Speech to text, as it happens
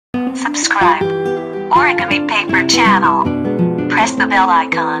Subscribe Origami Paper channel. Press the bell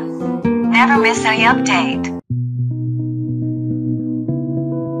icon. Never miss any update.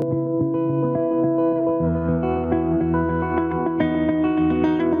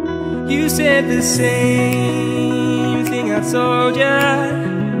 You said the same thing I told ya.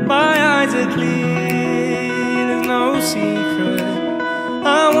 My eyes are clear, there's no secret.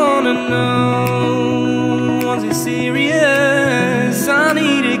 I wanna know, was it serious? I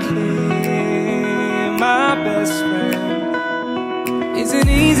need it clear, my best friend. Isn't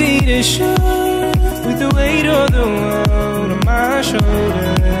easy to show with the weight of the world on my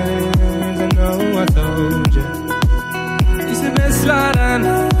shoulders. I know I told you, it's the best light I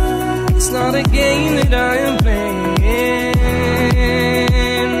know. It's not a game that I am playing,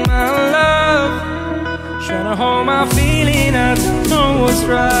 my love. Trying to hold my feeling, I don't know what's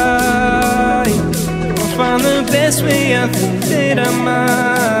right. I'll find the best way, I think that I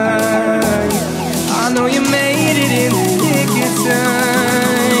might. I know you made it in the nick of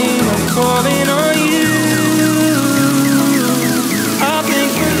time. I'm calling on you. I think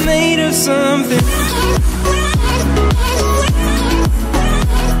we're made of something.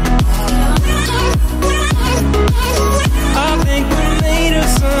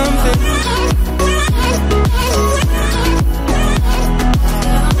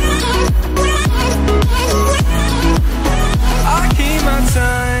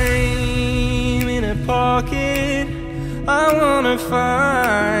 I wanna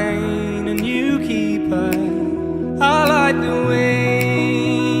find a new keeper. I like the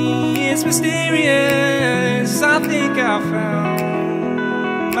way it's mysterious. I think I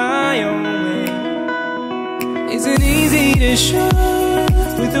found my own way. Isn't easy to show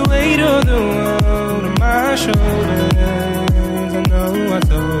with the weight of the world on my shoulders. I know I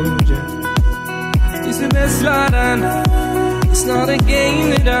told you, it's the best light I know. It's not a game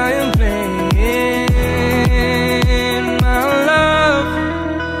that I am playing, my love.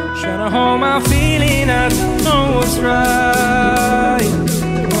 Trying to hold my feeling, I don't know what's right.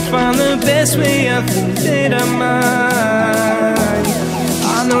 I'll find the best way, I think that I might.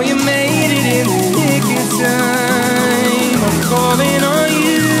 I know you made it in the nick of time. I'm calling on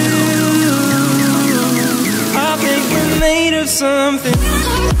you. I think we're made of something.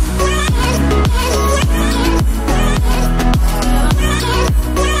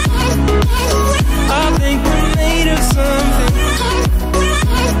 I think we're made of something.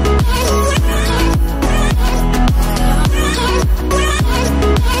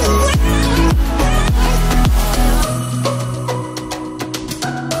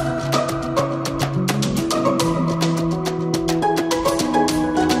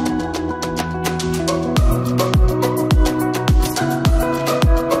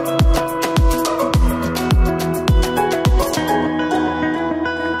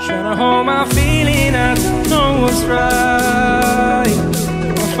 Hold my feeling, I don't know what's right.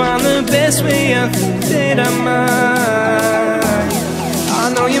 I'll find the best way, I think that I might. I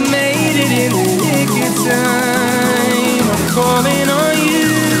know you made it in the nick of time. I'm calling on you.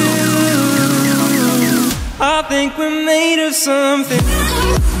 I think we're made of something.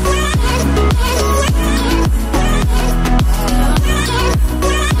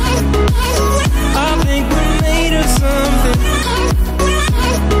 I think we're made of something.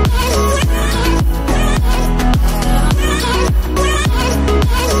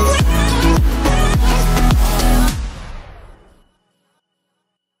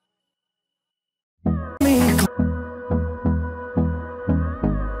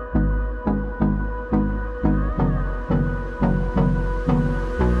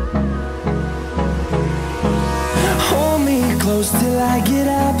 Close till I get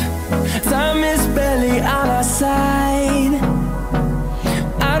up. Time is barely on our side.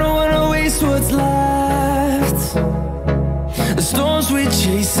 I don't wanna waste what's left. The storms we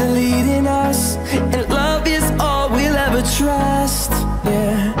chase are leading us, and love is all we'll ever trust.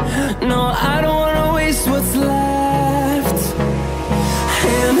 Yeah, no, I don't wanna waste what's left.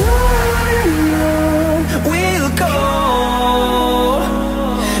 And on we'll go,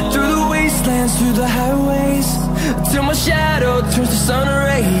 through the wastelands, through the highways, till my shadow turns to sun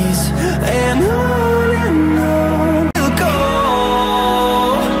rays. And on we'll go,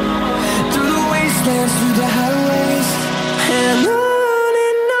 through the wastelands, through the highways. And on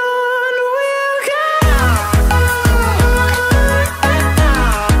we'll go.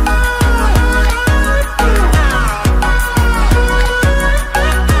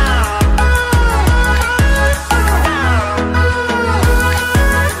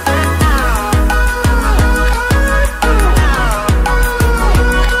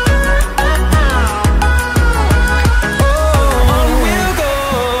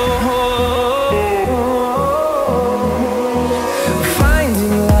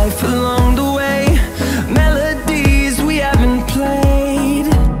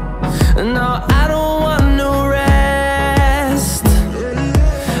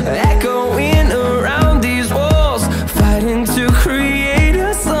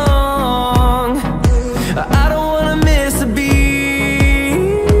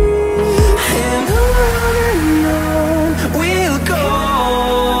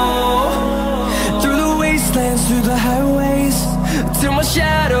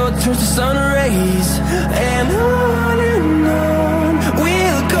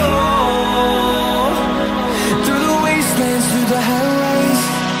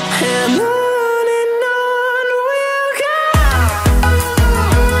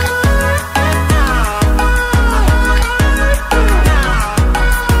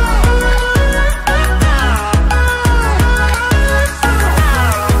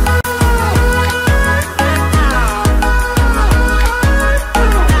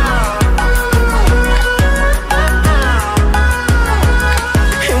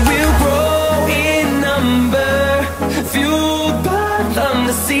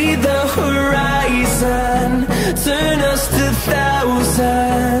 see the horizon, turn us to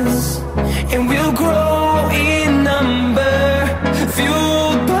thousands, and we'll grow in number,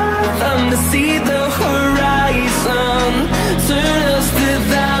 fueled by them to see the horizon, turn us to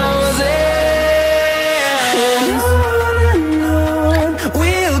thousands, and on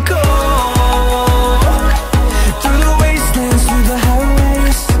we'll go, through the wastelands, through the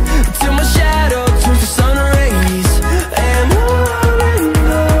highways, till my shadow turns to sun rays, and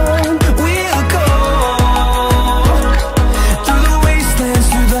on we'll go, through the wastelands,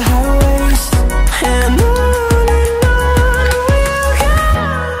 through the highways, and on we'll go.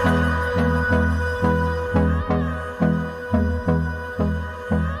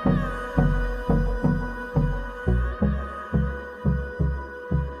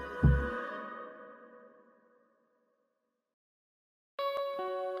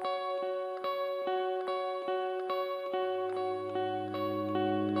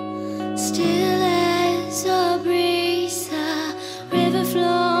 Still as a breeze, a river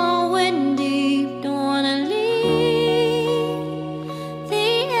flowing deep. Don't wanna leave the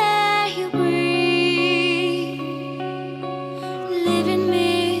air you breathe. Living me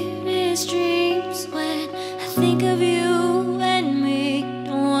dreams when I think of you and me.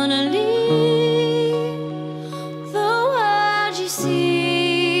 Don't wanna leave the world you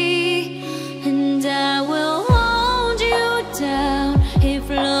see, and I will hold you down if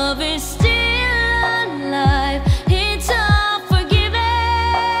love is still alive. It's all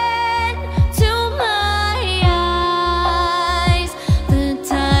forgiven to my eyes. The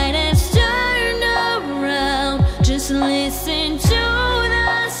tide has turned around. Just listen to the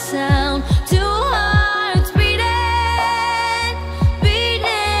sound. Two hearts beating,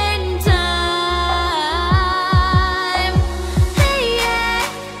 beating time. Hey yeah,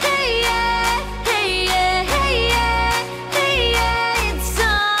 hey yeah, hey yeah, hey yeah, hey yeah. It's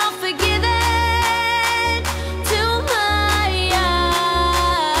all forgiven to my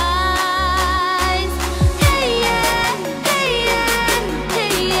eyes. Hey yeah, hey yeah,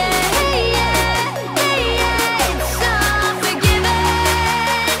 hey yeah, hey yeah, hey yeah. It's all forgiven.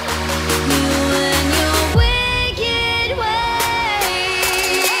 You and your wicked ways.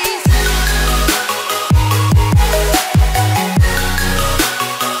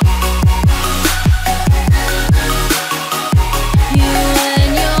 You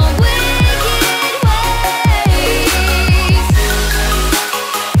and your wicked ways.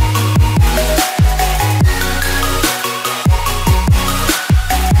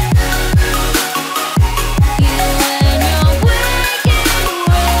 You and your wicked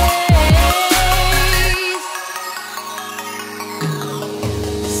ways.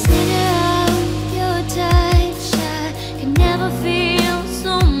 Center of your touch, I can never feel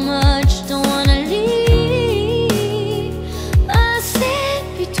so much. Don't wanna leave us in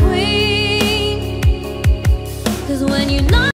between. 'Cause when you know